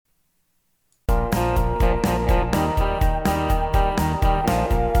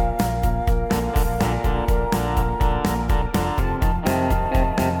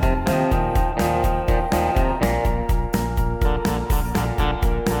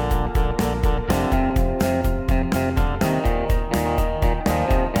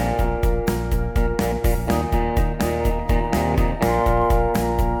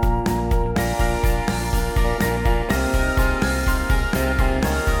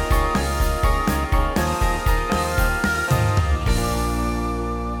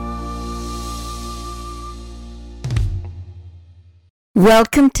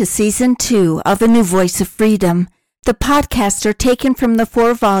Welcome to Season 2 of A New Voice of Freedom. The podcasts are taken from the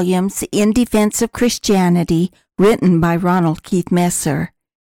 4 volumes In Defense of Christianity, written by Ronald Keith Messer.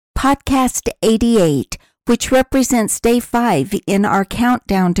 Podcast 88, which represents Day 5 in our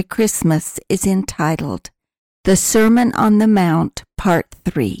countdown to Christmas, is entitled The Sermon on the Mount, Part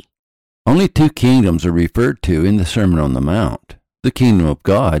 3. Only 2 kingdoms are referred to in the Sermon on the Mount, the kingdom of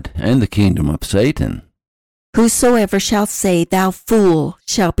God and the kingdom of Satan. Whosoever shall say, Thou fool,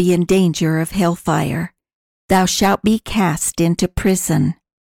 shall be in danger of hellfire. Thou shalt be cast into prison,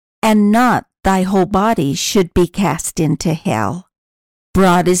 and not thy whole body should be cast into hell.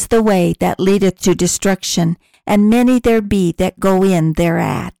 Broad is the way that leadeth to destruction, and many there be that go in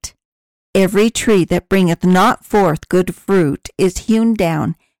thereat. Every tree that bringeth not forth good fruit is hewn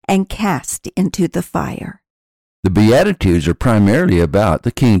down and cast into the fire. The Beatitudes are primarily about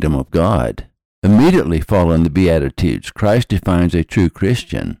the kingdom of God. Immediately following the Beatitudes, Christ defines a true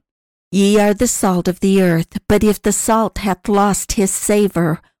Christian. Ye are the salt of the earth, but if the salt hath lost his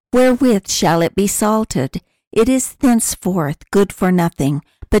savour, wherewith shall it be salted? It is thenceforth good for nothing,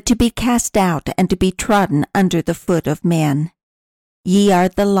 but to be cast out and to be trodden under the foot of men. Ye are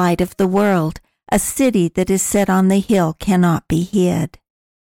the light of the world. A city that is set on the hill cannot be hid.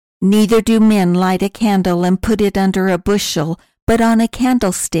 Neither do men light a candle and put it under a bushel, but on a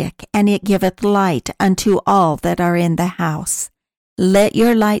candlestick, and it giveth light unto all that are in the house. Let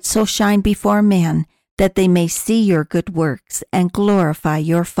your light so shine before men, that they may see your good works, and glorify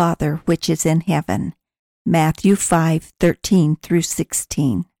your Father which is in heaven. Matthew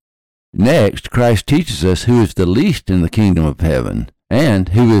 5:13-16. Next, Christ teaches us who is the least in the kingdom of heaven, and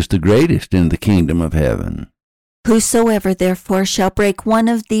who is the greatest in the kingdom of heaven. Whosoever therefore shall break one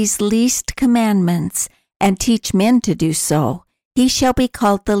of these least commandments, and teach men to do so, he shall be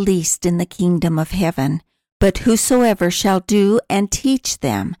called the least in the kingdom of heaven. But whosoever shall do and teach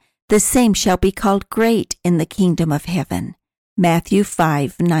them, the same shall be called great in the kingdom of heaven. Matthew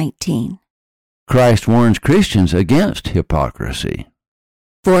 5:19. Christ warns Christians against hypocrisy.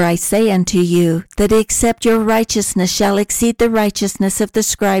 For I say unto you, that except your righteousness shall exceed the righteousness of the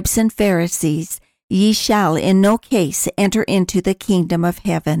scribes and Pharisees, ye shall in no case enter into the kingdom of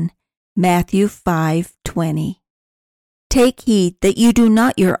heaven. Matthew 5:20. Take heed that you do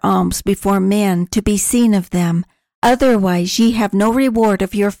not your alms before men to be seen of them, otherwise ye have no reward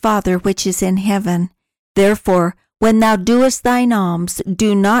of your Father which is in heaven. Therefore, when thou doest thine alms,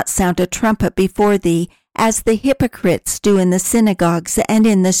 do not sound a trumpet before thee, as the hypocrites do in the synagogues and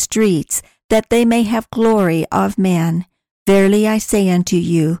in the streets, that they may have glory of men. Verily I say unto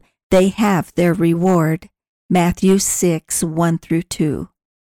you, they have their reward. Matthew 6:1-2.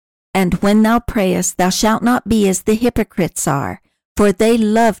 And when thou prayest, thou shalt not be as the hypocrites are, for they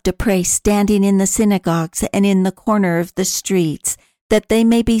love to pray standing in the synagogues and in the corner of the streets, that they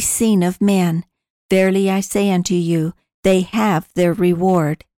may be seen of men. Verily I say unto you, they have their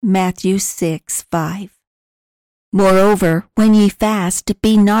reward. Matthew 6:5. Moreover, when ye fast,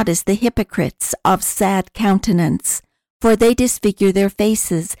 be not as the hypocrites of sad countenance, for they disfigure their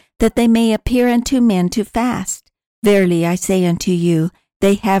faces, that they may appear unto men to fast. Verily I say unto you,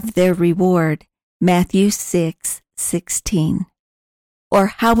 they have their reward. Matthew 6:16. Or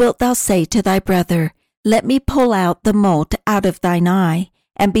how wilt thou say to thy brother, Let me pull out the mote out of thine eye,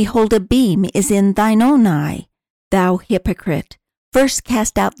 and behold, a beam is in thine own eye? Thou hypocrite, first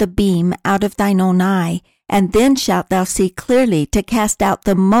cast out the beam out of thine own eye, and then shalt thou see clearly to cast out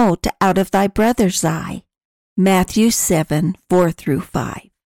the mote out of thy brother's eye. Matthew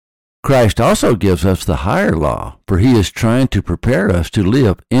 7:4-5. Christ also gives us the higher law, for he is trying to prepare us to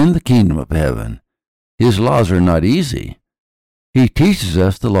live in the kingdom of heaven. His laws are not easy. He teaches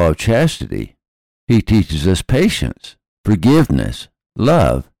us the law of chastity. He teaches us patience, forgiveness,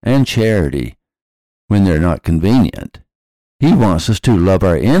 love, and charity when they're not convenient. He wants us to love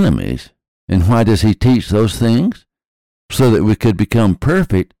our enemies. And why does he teach those things? So that we could become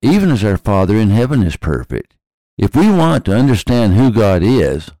perfect, even as our Father in heaven is perfect. If we want to understand who God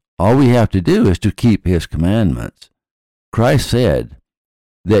is, all we have to do is to keep his commandments. Christ said,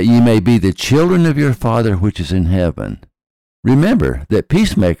 that ye may be the children of your Father which is in heaven. Remember that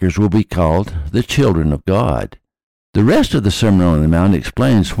peacemakers will be called the children of God. The rest of the Sermon on the Mount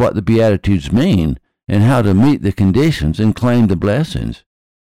explains what the Beatitudes mean and how to meet the conditions and claim the blessings.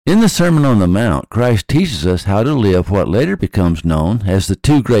 In the Sermon on the Mount, Christ teaches us how to live what later becomes known as the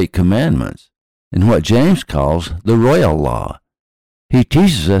 2 great commandments, and what James calls the royal law. He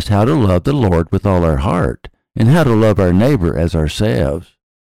teaches us how to love the Lord with all our heart, and how to love our neighbor as ourselves.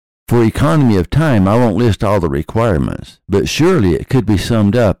 For economy of time, I won't list all the requirements, but surely it could be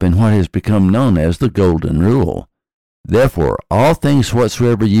summed up in what has become known as the Golden Rule. Therefore all things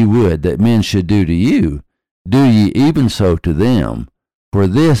whatsoever ye would that men should do to you, do ye even so to them. For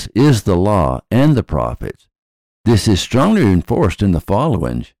this is the law and the prophets. This is strongly enforced in the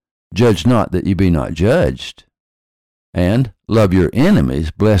following: Judge not that ye be not judged. And love your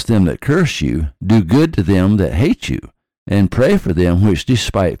enemies, bless them that curse you, do good to them that hate you, and pray for them which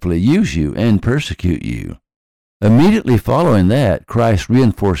despitefully use you and persecute you. Immediately following that, Christ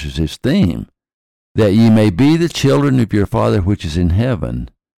reinforces his theme, that ye may be the children of your Father which is in heaven,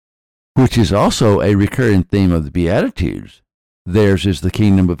 which is also a recurring theme of the Beatitudes. Theirs is the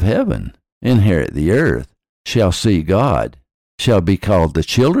kingdom of heaven, inherit the earth, shall see God, shall be called the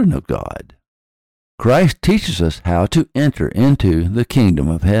children of God. Christ teaches us how to enter into the kingdom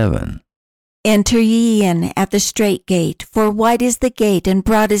of heaven. Enter ye in at the strait gate, for wide is the gate, and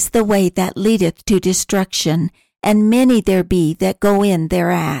broad is the way that leadeth to destruction, and many there be that go in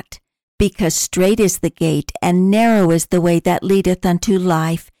thereat. Because strait is the gate, and narrow is the way that leadeth unto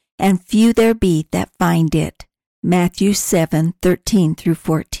life, and few there be that find it. Matthew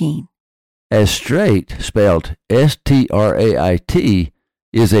 7:13-14. As strait, spelled S-T-R-A-I-T,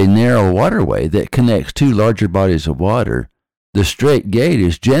 is a narrow waterway that connects two larger bodies of water, the strait gate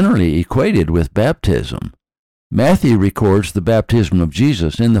is generally equated with baptism. Matthew records the baptism of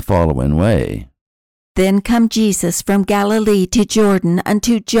Jesus in the following way. Then come Jesus from Galilee to Jordan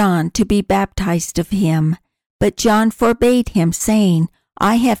unto John to be baptized of him. But John forbade him, saying,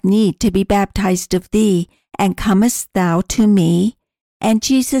 I have need to be baptized of thee, and comest thou to me? And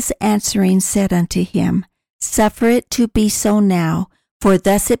Jesus answering said unto him, Suffer it to be so now, for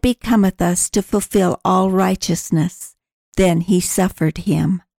thus it becometh us to fulfil all righteousness. Then he suffered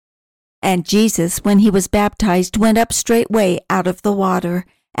him. And Jesus, when he was baptized, went up straightway out of the water,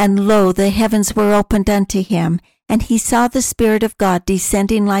 and lo, the heavens were opened unto him, and he saw the Spirit of God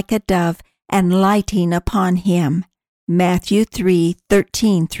descending like a dove, and lighting upon him. Matthew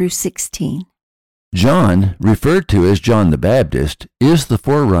 3:13-16. John, referred to as John the Baptist, is the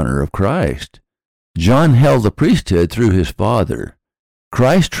forerunner of Christ. John held the priesthood through his father.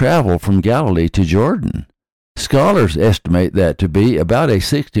 Christ traveled from Galilee to Jordan. Scholars estimate that to be about a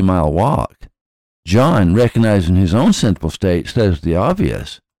 60-mile walk. John, recognizing his own sinful state, says the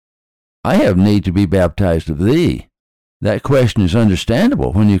obvious. I have need to be baptized of thee. That question is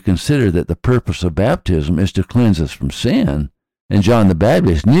understandable when you consider that the purpose of baptism is to cleanse us from sin, and John the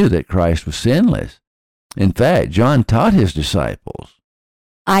Baptist knew that Christ was sinless. In fact, John taught his disciples,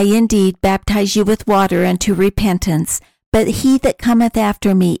 I indeed baptize you with water unto repentance, but he that cometh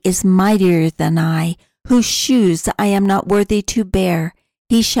after me is mightier than I, whose shoes I am not worthy to bear.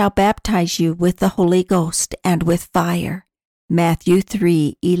 He shall baptize you with the Holy Ghost and with fire. Matthew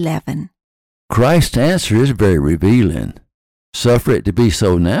 3:11. Christ's answer is very revealing. Suffer it to be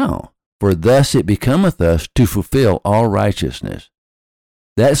so now, for thus it becometh us to fulfil all righteousness.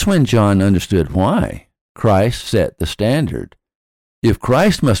 That's when John understood why. Christ set the standard. If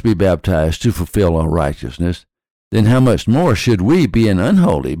Christ must be baptized to fulfill all righteousness, then how much more should we, being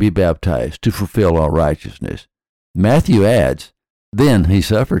unholy, be baptized to fulfill all righteousness? Matthew adds, then he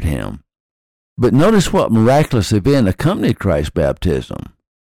suffered him. But notice what miraculous event accompanied Christ's baptism.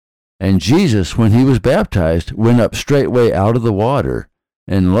 And Jesus, when he was baptized, went up straightway out of the water,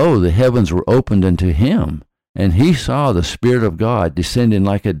 and lo, the heavens were opened unto him, and he saw the Spirit of God descending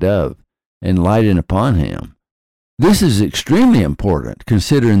like a dove, and lighting upon him. This is extremely important,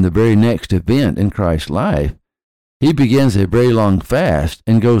 considering the very next event in Christ's life. He begins a very long fast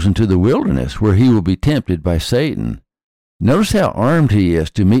and goes into the wilderness, where he will be tempted by Satan. Notice how armed he is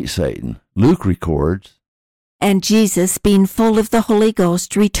to meet Satan. Luke records, And Jesus, being full of the Holy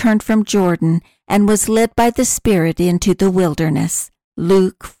Ghost, returned from Jordan, and was led by the Spirit into the wilderness.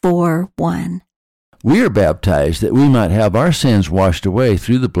 Luke 4:1. We are baptized that we might have our sins washed away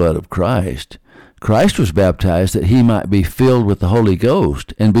through the blood of Christ. Christ was baptized that he might be filled with the Holy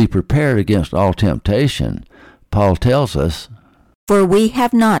Ghost and be prepared against all temptation. Paul tells us, For we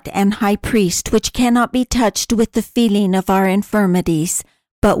have not an high priest which cannot be touched with the feeling of our infirmities,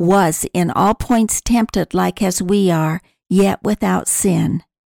 but was in all points tempted like as we are, yet without sin.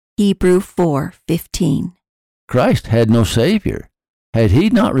 Hebrew 4:15. Christ had no Savior. Had he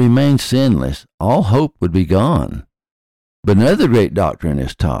not remained sinless, all hope would be gone. But another great doctrine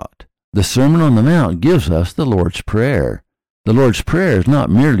is taught. The Sermon on the Mount gives us the Lord's Prayer. The Lord's Prayer is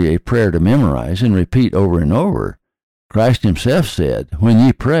not merely a prayer to memorize and repeat over and over. Christ himself said, When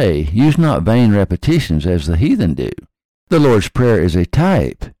ye pray, use not vain repetitions as the heathen do. The Lord's Prayer is a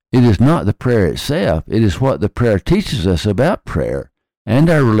type. It is not the prayer itself. It is what the prayer teaches us about prayer and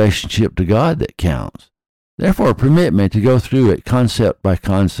our relationship to God that counts. Therefore, permit me to go through it concept by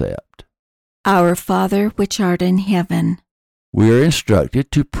concept. Our Father which art in heaven, We are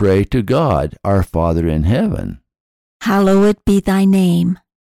instructed to pray to God, our Father in heaven. hallowed be thy name.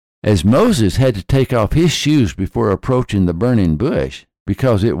 As Moses had to take off his shoes before approaching the burning bush,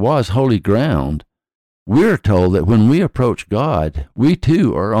 because it was holy ground, we are told that when we approach God, we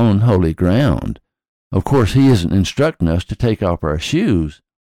too are on holy ground. Of course, he isn't instructing us to take off our shoes,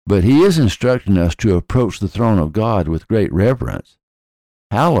 but he is instructing us to approach the throne of God with great reverence.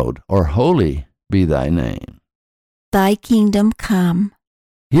 Hallowed or holy be thy name. Thy kingdom come.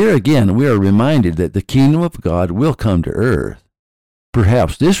 Here again we are reminded that the kingdom of God will come to earth.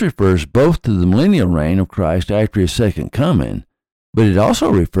 Perhaps this refers both to the millennial reign of Christ after his second coming, but it also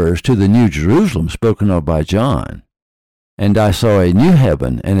refers to the New Jerusalem spoken of by John. And I saw a new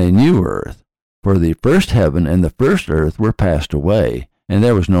heaven and a new earth, for the first heaven and the first earth were passed away, and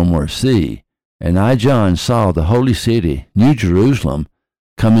there was no more sea. And I, John, saw the holy city, New Jerusalem,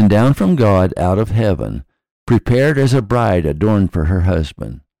 coming down from God out of heaven, prepared as a bride adorned for her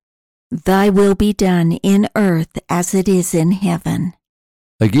husband. Thy will be done in earth as it is in heaven.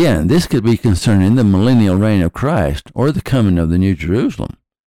 Again, this could be concerning the millennial reign of Christ or the coming of the New Jerusalem.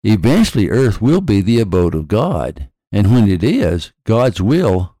 Eventually, earth will be the abode of God, and when it is, God's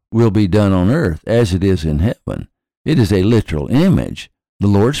will be done on earth as it is in heaven. It is a literal image. The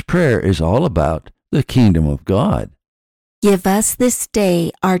Lord's Prayer is all about the kingdom of God. Give us this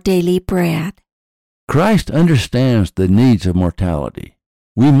day our daily bread. Christ understands the needs of mortality.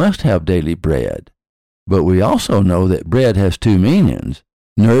 We must have daily bread. But we also know that bread has two meanings,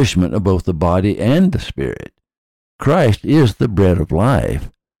 nourishment of both the body and the spirit. Christ is the bread of life.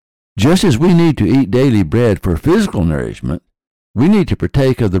 Just as we need to eat daily bread for physical nourishment, we need to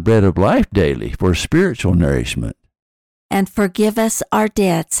partake of the bread of life daily for spiritual nourishment. And forgive us our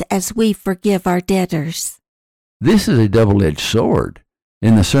debts as we forgive our debtors. This is a double-edged sword.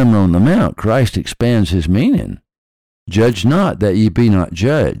 In the Sermon on the Mount, Christ expands his meaning. Judge not that ye be not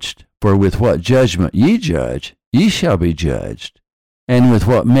judged, for with what judgment ye judge, ye shall be judged. And with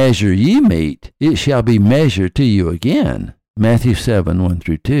what measure ye mete, it shall be measured to you again. Matthew 7,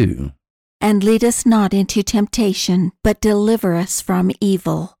 1-2. And lead us not into temptation, but deliver us from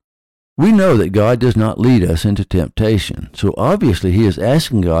evil. We know that God does not lead us into temptation, so obviously he is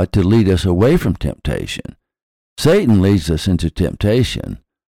asking God to lead us away from temptation. Satan leads us into temptation.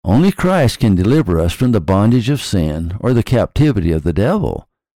 Only Christ can deliver us from the bondage of sin or the captivity of the devil.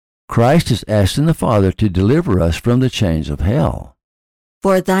 Christ is asking the Father to deliver us from the chains of hell.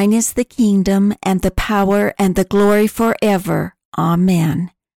 For thine is the kingdom, and the power, and the glory forever.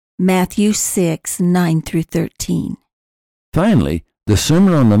 Amen. Matthew 6, 9-13. Finally, the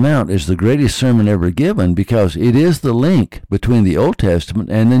Sermon on the Mount is the greatest sermon ever given because it is the link between the Old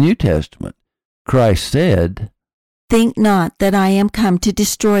Testament and the New Testament. Christ said, Think not that I am come to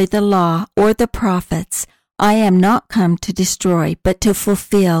destroy the law or the prophets. I am not come to destroy, but to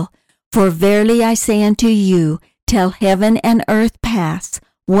fulfill. For verily I say unto you, till heaven and earth pass,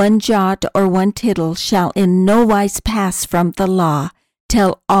 one jot or one tittle shall in no wise pass from the law,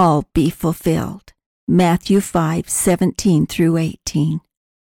 till all be fulfilled. Matthew 5, 17-18.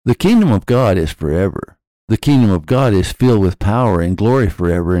 The kingdom of God is forever. The kingdom of God is filled with power and glory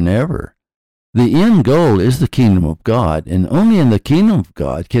forever and ever. The end goal is the kingdom of God, and only in the kingdom of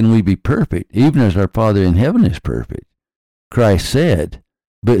God can we be perfect, even as our Father in heaven is perfect. Christ said,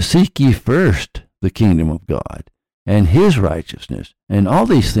 But seek ye first the kingdom of God, and his righteousness, and all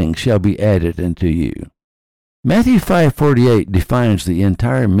these things shall be added unto you. Matthew 5:48 defines the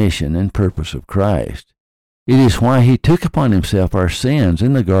entire mission and purpose of Christ. It is why he took upon himself our sins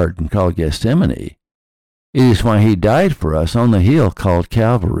in the garden called Gethsemane. It is why he died for us on the hill called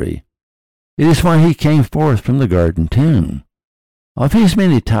Calvary. It is why he came forth from the garden tomb. Of his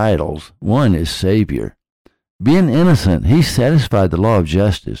many titles, one is Savior. Being innocent, he satisfied the law of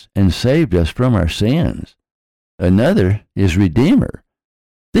justice and saved us from our sins. Another is Redeemer.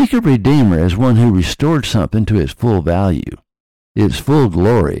 Think of Redeemer as one who restored something to its full value, its full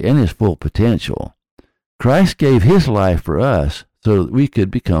glory, and its full potential. Christ gave his life for us so that we could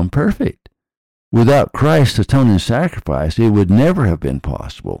become perfect. Without Christ's atoning sacrifice, it would never have been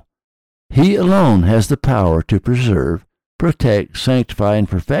possible. He alone has the power to preserve, protect, sanctify, and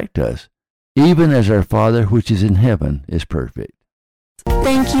perfect us, even as our Father which is in heaven is perfect.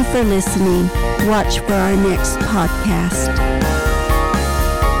 Thank you for listening. Watch for our next podcast.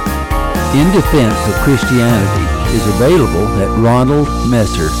 In Defense of Christianity is available at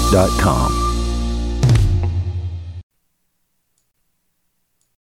ronaldmesser.com.